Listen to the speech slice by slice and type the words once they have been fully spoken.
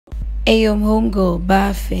Ayo Homegirl,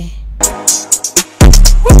 Bafe.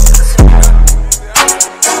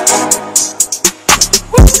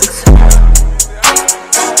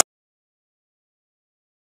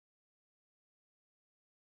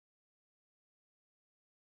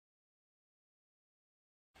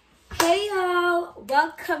 Hey y'all,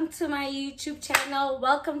 welcome to my YouTube channel.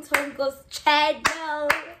 Welcome to Homegirl's channel.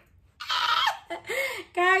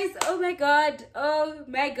 Guys, oh my god,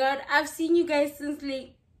 I've seen you guys since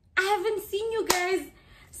I haven't seen you guys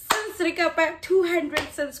since about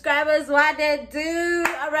 200 subscribers. What to do?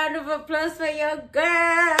 A round of applause for your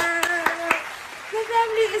girl. The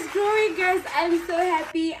family is growing, guys. I'm so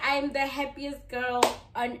happy. I'm the happiest girl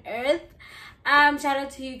on earth. Shout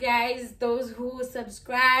out to you guys, those who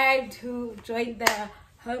subscribed, who joined the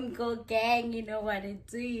Homegirl gang. You know what to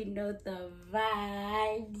do, you know the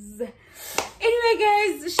vibes. Anyway,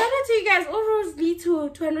 guys, shout out to you guys. Overall, lead to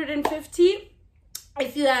 250.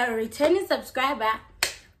 If you are a returning subscriber,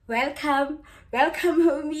 welcome,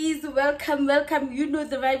 homies, welcome. You know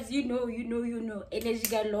the vibes, you know. Energy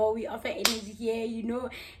galore, we offer energy here, you know,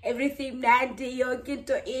 everything that day you're going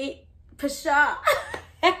to eat, for sure.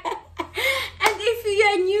 And if you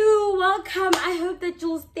are new, welcome. I hope that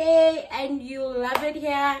you'll stay and you'll love it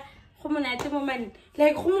here.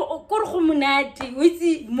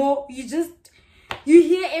 You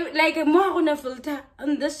hear like more on a filter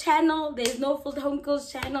on this channel. There's no filter.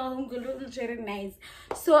 Homegirl's channel, Homegirl is very nice.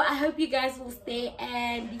 So I hope you guys will stay.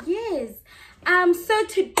 And yes, so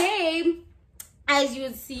today, as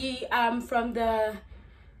you see from the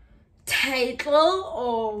title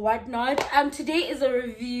or whatnot, today is a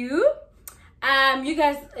review. You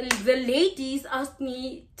guys, the ladies asked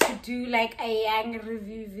me to do like a young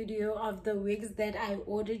review video of the wigs that I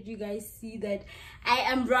ordered. You guys see that I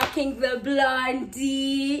am rocking the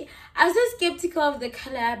blondie. I was so skeptical of the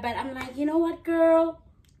color, but I'm like, you know what, girl,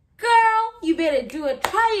 you better do it,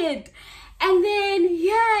 try it. And then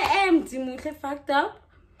here I am, Dimuthle fucked up.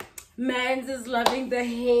 Mans is loving the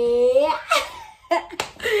hair.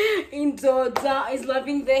 Indoda is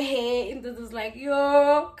loving the hair. Indoda's like,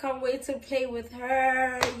 yo, can't wait to play with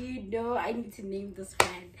her. You know, I need to name this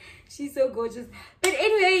friend. She's so gorgeous. But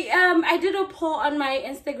anyway, I did a poll on my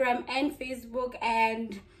Instagram and Facebook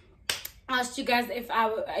and asked you guys if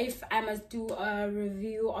I must do a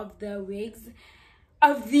review of the wigs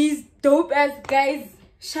of these dope ass guys.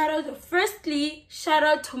 Firstly, shout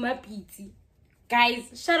out to my PT.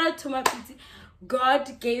 Guys, shout out to my PT.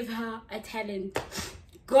 God gave her a talent.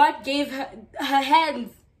 God gave her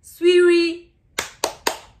hands. Sweetie,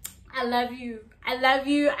 I love you. I love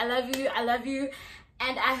you.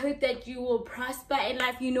 And I hope that you will prosper in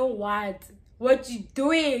life. You know what you're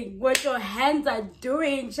doing, what your hands are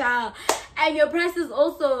doing, child. And your price is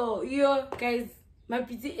also, guys, my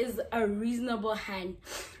PT is a reasonable hand.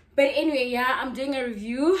 But anyway, yeah, I'm doing a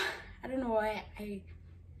review. I don't know why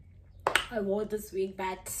I wore this wig,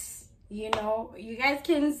 but you know, you guys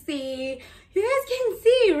can see,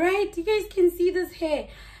 right? You guys can see this hair.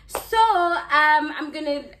 So I'm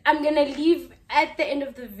gonna leave at the end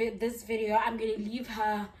of this video. I'm gonna leave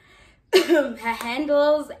her her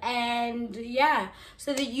handles, and yeah,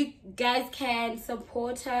 so that you guys can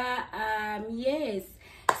support her. Yes.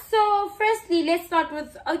 So firstly, let me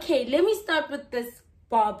start with this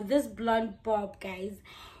bob, this blonde bob, guys.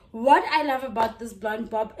 What I love about this blonde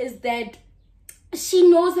bob is that she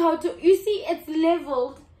knows how to, you see, it's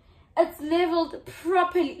leveled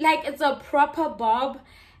properly, like it's a proper bob.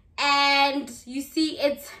 And you see,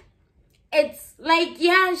 it's like,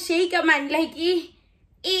 yeah, shake a man, like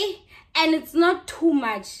and it's not too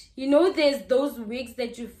much. You know, there's those wigs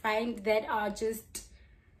that you find that are just,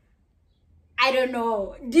 I don't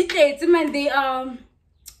know, they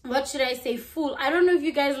what should I say, full. I don't know if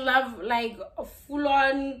you guys love like a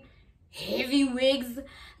full-on heavy wigs.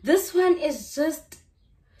 This one is just,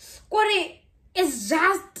 it's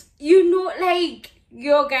just, you know, like,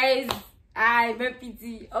 yo guys, my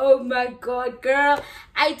PT, oh my god, girl,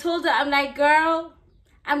 I told her, I'm like, girl,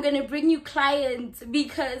 I'm gonna bring you clients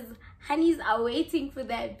because honeys are waiting for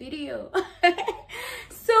that video.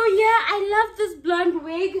 So yeah, I love this blonde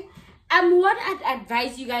wig. What I'd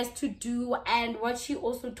advise you guys to do, and what she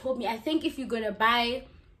also told me, I think if you're gonna buy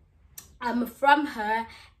from her,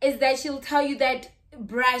 is that she'll tell you that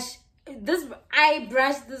I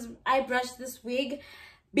brush this wig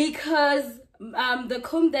because the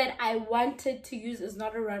comb that I wanted to use is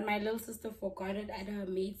not around. My little sister forgot it at her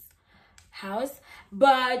maid's house,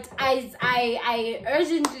 but I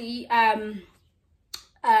urgently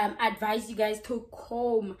advise you guys to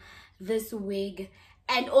comb this wig.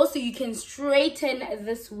 And also you can straighten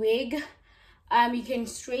this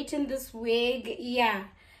wig. Yeah.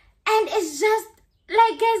 And it's just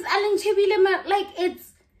like, guys, Alan Chebilema, like,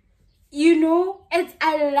 it's, you know, it's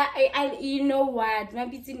I you know what, my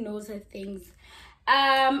beauty knows her things.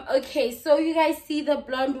 Okay, so you guys see the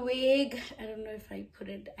blonde wig. I don't know if I put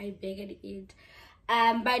it, I bagged it.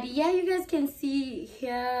 But yeah, you guys can see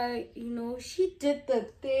here, you know, she did the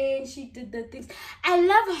thing, she did the things. I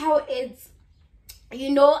love how it's, you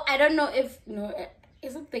know, I don't know if, no,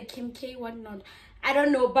 is it the Kim K one? Not, I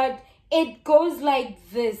don't know, but it goes like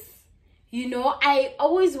this, you know. I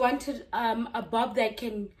always wanted a bob that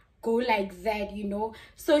can go like that, you know.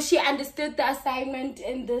 So she understood the assignment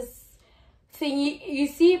in this thingy. You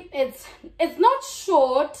see, it's not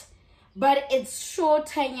short, but it's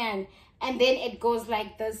shorter, and then it goes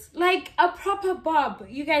like this, like a proper bob.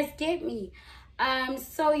 You guys get me?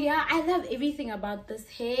 So yeah, I love everything about this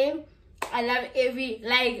hair. I love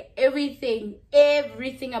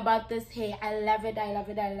everything about this hair. I love it, I love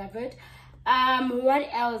it, I love it. What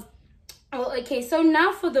else? Oh, okay, so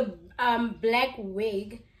now for the black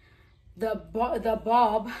wig, the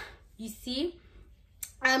bob, you see,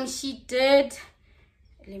 she did,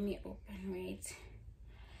 let me open, wait.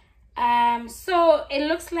 So it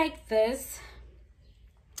looks like this.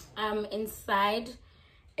 Inside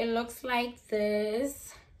it looks like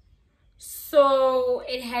this. So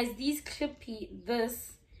it has these clippy,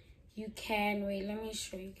 this, you can, wait, let me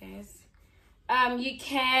show you guys.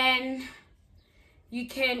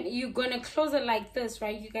 You're gonna close it like this,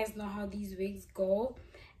 right? You guys know how these wigs go.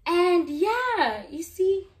 And yeah, you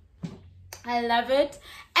see, I love it.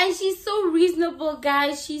 And she's so reasonable,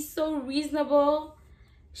 guys. She's so reasonable.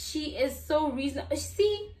 She is so reasonable.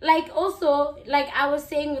 See, like, also, like I was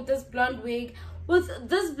saying with this blonde wig, with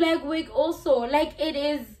this black wig also, like, it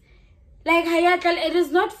is, like, Hayatal, it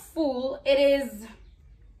is not full. It is,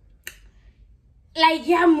 like,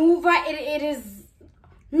 yeah, mover. It is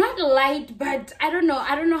not light, but I don't know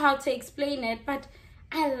how to explain it, but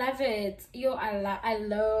I love it. Yo, I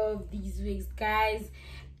love these wigs, guys.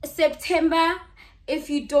 September, if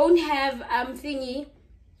you don't have thingy,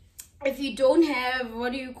 if you don't have,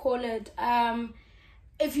 what do you call it,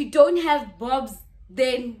 if you don't have bobs,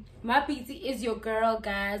 then Mapiti is your girl,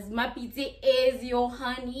 guys. Mapiti is your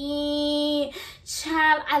honey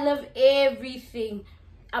child. I love everything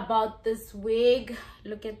about this wig.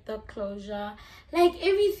 Look at the closure, like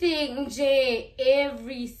everything, Jay,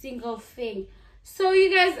 every single thing. So you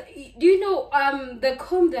guys, do you know the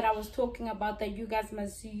comb that I was talking about that you guys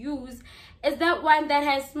must use is that one that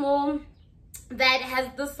has small, that has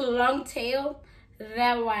this long tail?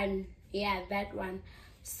 That one, yeah, that one.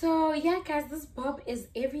 So yeah, guys, this bob is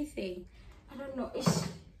everything. I don't know,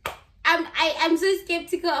 I'm so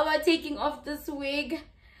skeptical about taking off this wig,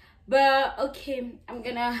 but okay, I'm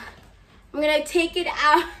gonna take it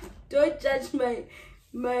out. Don't judge my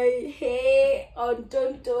hair on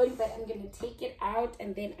don't, but I'm gonna take it out,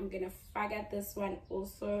 and then I'm gonna figure this one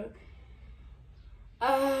also.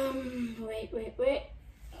 Wait.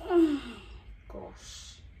 Oh,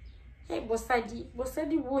 gosh. Hey, bosadi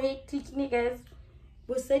bo hectic, guys.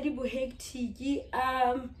 Bosadi bo hectic.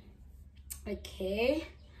 Okay.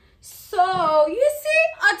 So you see,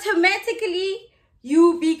 automatically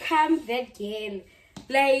you become that girl.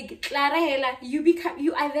 Like Clara Hela,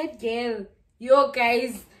 you are that girl. Yo,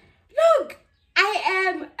 guys, look, I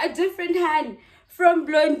am a different hand from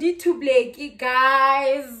blondie to blakey,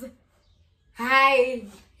 guys. Hi,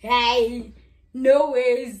 no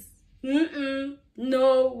ways.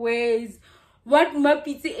 No ways. What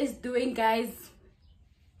Mapiti is doing, guys,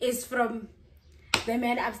 is from the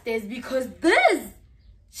man upstairs, because this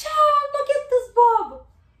child, look at this bob.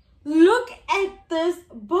 Look at this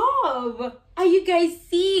bob. Are you guys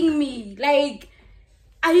seeing me? Like,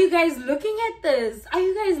 are you guys looking at this? Are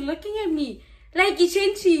you guys looking at me? Like,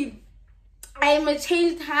 I am a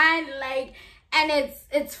changed hand, like, and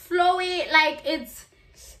it's flowy, like it's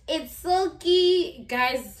silky,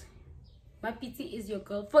 guys. Mapiti is your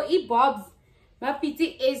girl. For e-bobs, Mapiti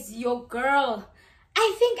is your girl.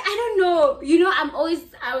 I don't know, you know,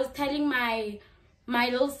 I was telling my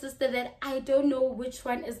little sister that I don't know which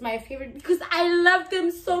one is my favorite, because I love them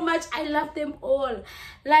so much. I love them all.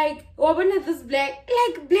 Like, open at this black.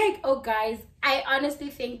 Oh, guys, I honestly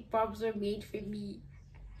think bobs were made for me.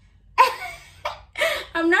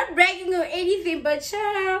 I'm not bragging or anything, but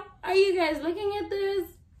child, are you guys looking at this?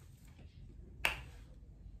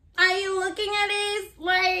 Are you looking at this?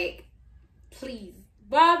 Like, please,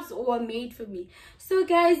 bobs were made for me. So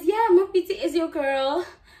guys, yeah, Mapiti is your girl.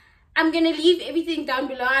 I'm gonna leave everything down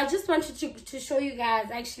below. I just wanted to show you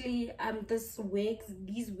guys actually these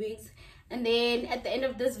wigs, and then at the end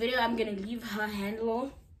of this video I'm gonna leave her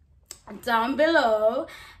handle down below.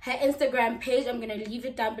 Her Instagram page, I'm gonna leave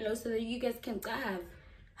it down below so that you guys can have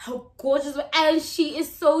how gorgeous, and she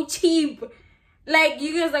is so cheap. Like,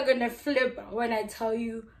 you guys are gonna flip when I tell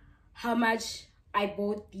you how much I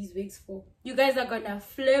bought these wigs for. You guys are gonna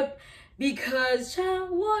flip because, child,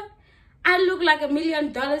 what? I look like $1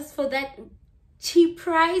 million for that cheap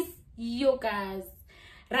price. Yo, guys.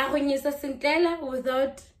 Rahonyesa sintela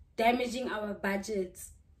without damaging our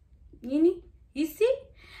budgets. You see?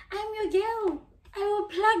 I'm your girl. I will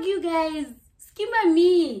plug you guys. Schema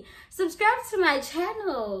me. Subscribe to my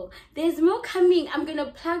channel. There's more coming. I'm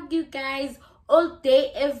gonna plug you guys all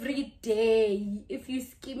day, every day. If you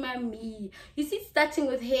schema me. You see, starting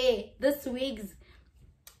with hair, this wigs.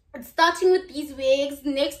 It's starting with these wigs.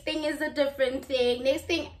 Next thing is a different thing. Next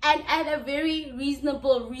thing, and at a very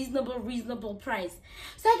reasonable price.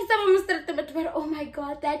 So I can say, oh my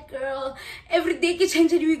god, that girl. Every day can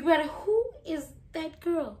change a wig. But who is that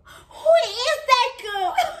girl? Who is that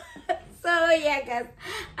girl? So yeah, guys,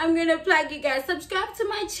 I'm gonna plug you guys. Subscribe to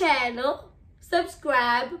my channel.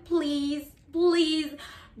 Subscribe, please.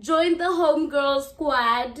 Join the Homegirl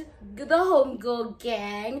squad, the Homegirl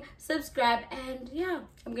gang. Subscribe, and yeah,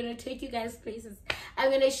 I'm gonna take you guys places.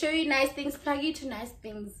 I'm gonna show you nice things, plug you to nice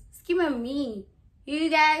things. Schema me. You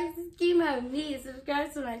guys, schema me.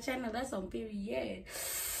 Subscribe to my channel. That's on period.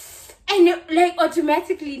 And like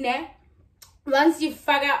automatically now, once you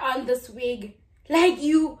figure on this wig, like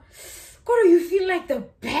you feel like the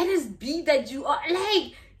baddest bee that you are.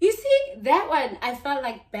 Like, you see, that one, I felt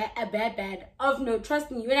like a bad. Oh no, trust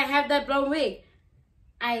me, when I have that blonde wig,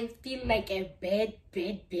 I feel like a bad.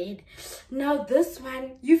 Now this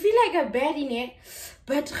one, you feel like a bad in it,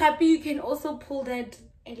 but happy you can also pull that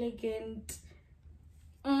elegant,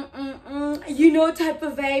 you know, type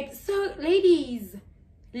of vibe. So ladies,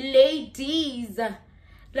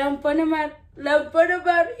 Lamponamar,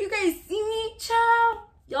 you guys see me, ciao.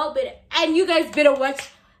 Y'all better, and you guys better watch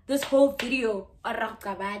this whole video.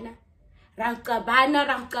 Rakabana. I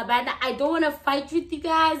don't want to fight with you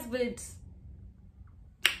guys, but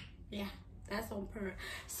yeah, that's on per.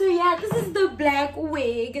 So yeah, this is the black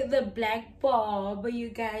wig, the black bob, you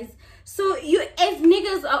guys. So if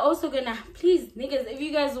niggas are also gonna, please niggas, if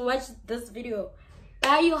you guys watch this video,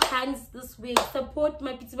 buy your hands this wig. Support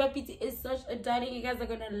my Piti. My Piti is such a darling. You guys are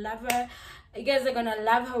gonna love her. You guys are gonna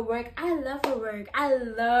love her work. I love her work. I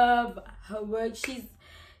love her work.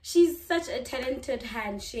 She's such a talented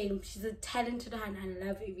hand. She's a talented hand. I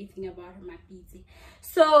love everything about her, my Piti.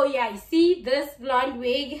 So yeah, you see this blonde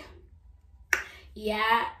wig,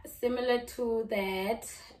 yeah, similar to that.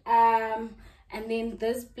 And then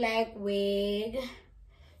this black wig.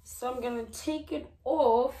 So I'm gonna take it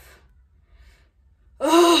off.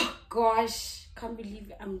 Oh gosh, can't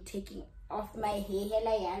believe I'm taking off my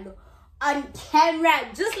hair on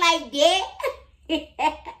camera, just like that.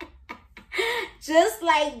 Just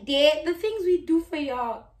like that. The things we do for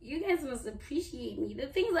y'all, you guys must appreciate me. The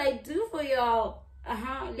things I do for y'all,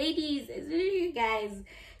 ladies, it's really you guys.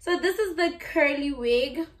 So this is the curly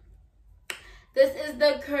wig.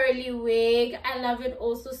 I love it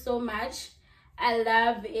also so much. I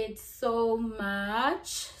love it so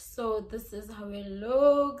much. So this is how it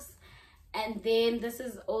looks, and then this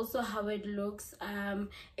is also how it looks.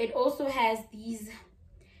 It also has these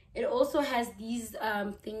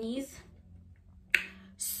thingies.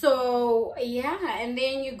 So yeah, and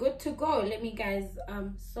then you're good to go. Let me guys,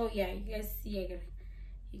 so yeah, you guys see,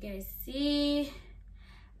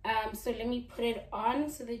 so let me put it on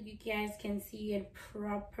so that you guys can see it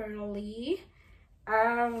properly.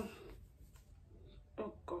 Oh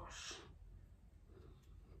gosh.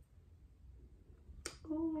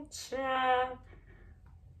 Oh, child.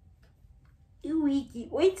 Wait,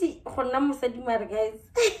 guys.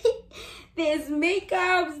 There's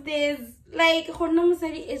makeups, there's like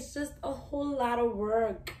it's just a whole lot of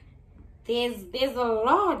work. There's a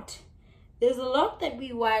lot. There's a lot that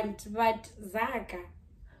we want, but Zaka.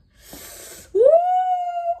 Woo!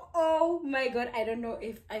 Oh my god, I don't know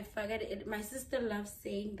if I forgot it. My sister loves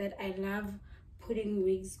saying that I love putting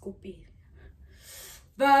wigs goopy.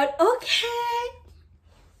 But okay,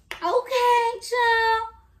 child.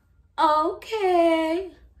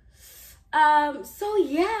 Okay. So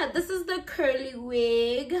yeah, this is the curly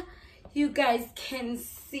wig. You guys can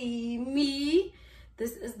see me.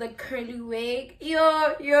 This is the curly wig.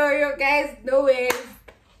 Yo guys, no way.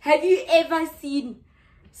 Have you ever seen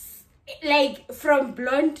like from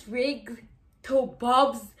blonde wig to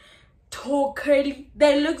bobs to curly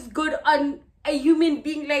that looks good on a human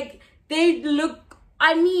being? Like they look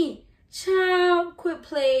on me. Child, quit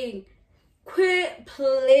playing.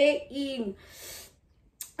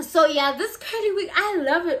 So yeah, this curly wig, I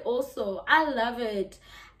love it also. I love it.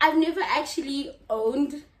 I've never actually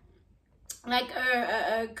owned like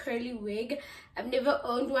a curly wig. I've never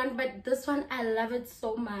owned one, but this one, I love it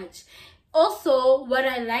so much. Also, what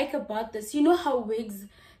I like about this, you know how wigs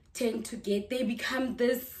tend to get, they become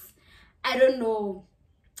this, I don't know,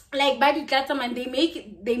 like body cutter, and they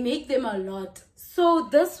make them a lot. So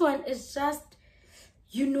this one is just,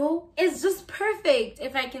 you know, it's just perfect.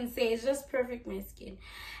 If I can say, it's just perfect. My skin,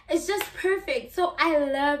 it's just perfect. So I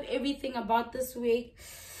love everything about this wig.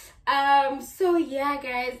 So yeah,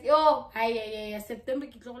 guys, yeah, September,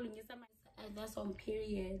 that's on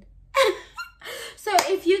period. So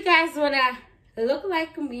if you guys wanna look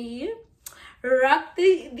like me, rock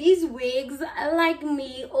these wigs like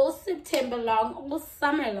me all September long, all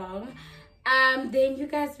summer long, then you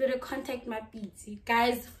guys better contact my beauty.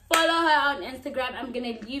 Guys, follow her on Instagram. I'm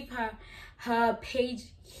gonna leave her page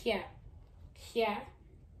here.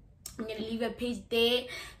 I'm gonna leave her page there.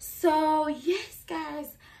 So yes,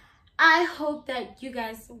 guys, I hope that you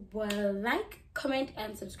guys will like, comment,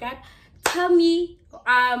 and subscribe. Tell me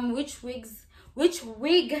which wig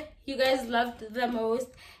you guys loved the most,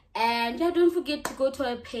 and yeah, don't forget to go to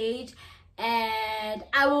her page, and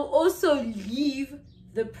I will also leave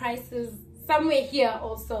the prices somewhere here.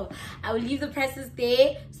 Also, I will leave the prices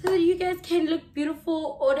there so that you guys can look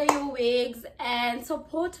beautiful, order your wigs, and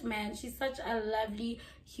support man. She's such a lovely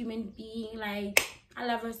human being. Like, I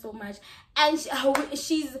love her so much. And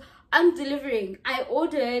she's delivering. I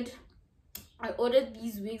ordered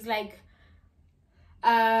these wigs like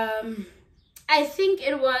I think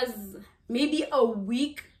it was maybe a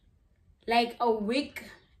week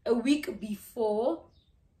before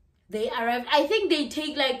they arrived. I think they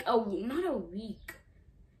take like not a week.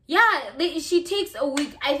 Yeah, she takes a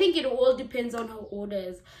week. I think it all depends on her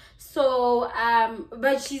orders. So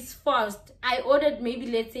but she's fast. I ordered maybe,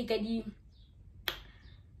 let's say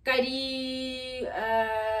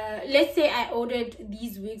let's say I ordered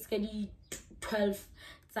these wigs 12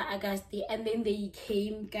 August, and then they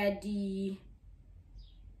came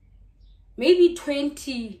maybe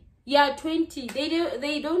 20. Yeah, 20.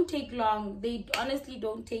 They don't take long. They honestly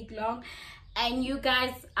don't take long, and you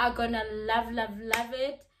guys are gonna love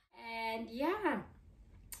it. And yeah,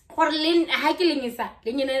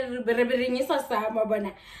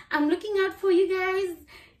 I'm looking out for you guys,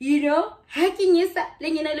 you know.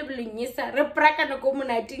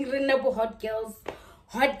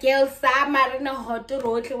 Hot girls, marina hot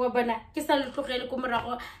road, wabana, Kisa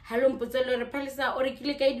Kumara, Halum Puzzle, Palisa, or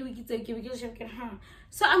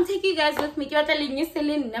so I'm taking you guys with me. You're telling you,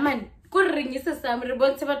 Selin, Naman, good ring is a summer,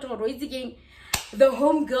 Bonsabato, is again the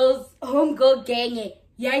homegirl gang,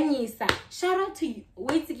 Yanisa. Shout out to you.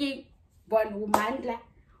 Wait again, Bon Womandla,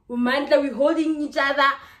 we're holding each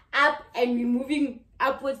other up and we're moving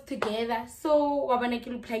upwards together. So,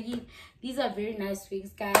 Wabanakilu plugin. These are very nice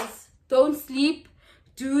wigs, guys. Don't sleep.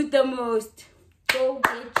 Do the most. Go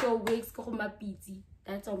get your wigs,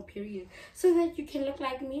 that's on period, so that you can look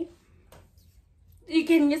like me. You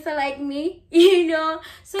can just like me, you know.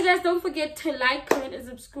 So guys, don't forget to like, comment, and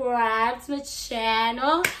subscribe to my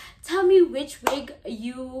channel. Tell me which wig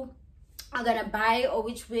you are gonna buy, or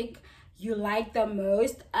which wig you like the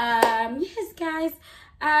most. Yes, guys.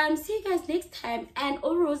 See you guys next time, and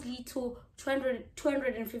all roads lead to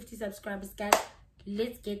 250 subscribers, guys.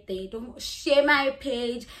 Let's get there. Don't share my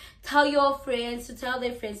page. Tell your friends to tell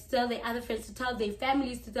their friends, to tell their other friends, to tell their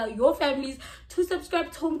families, to tell your families to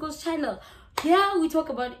subscribe to Homegirl's channel. Yeah, we talk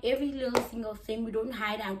about every little single thing. We don't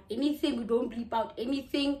hide out anything. We don't bleep out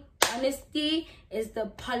anything. Honesty is the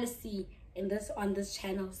policy on this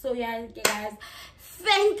channel. So yeah, guys,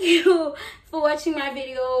 thank you for watching my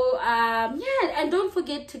video. Yeah, and don't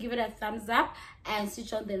forget to give it a thumbs up and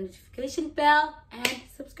switch on the notification bell and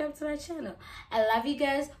subscribe to my channel. I love you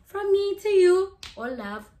guys. From me to you, all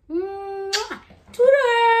love. Mwah.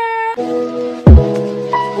 Toodle.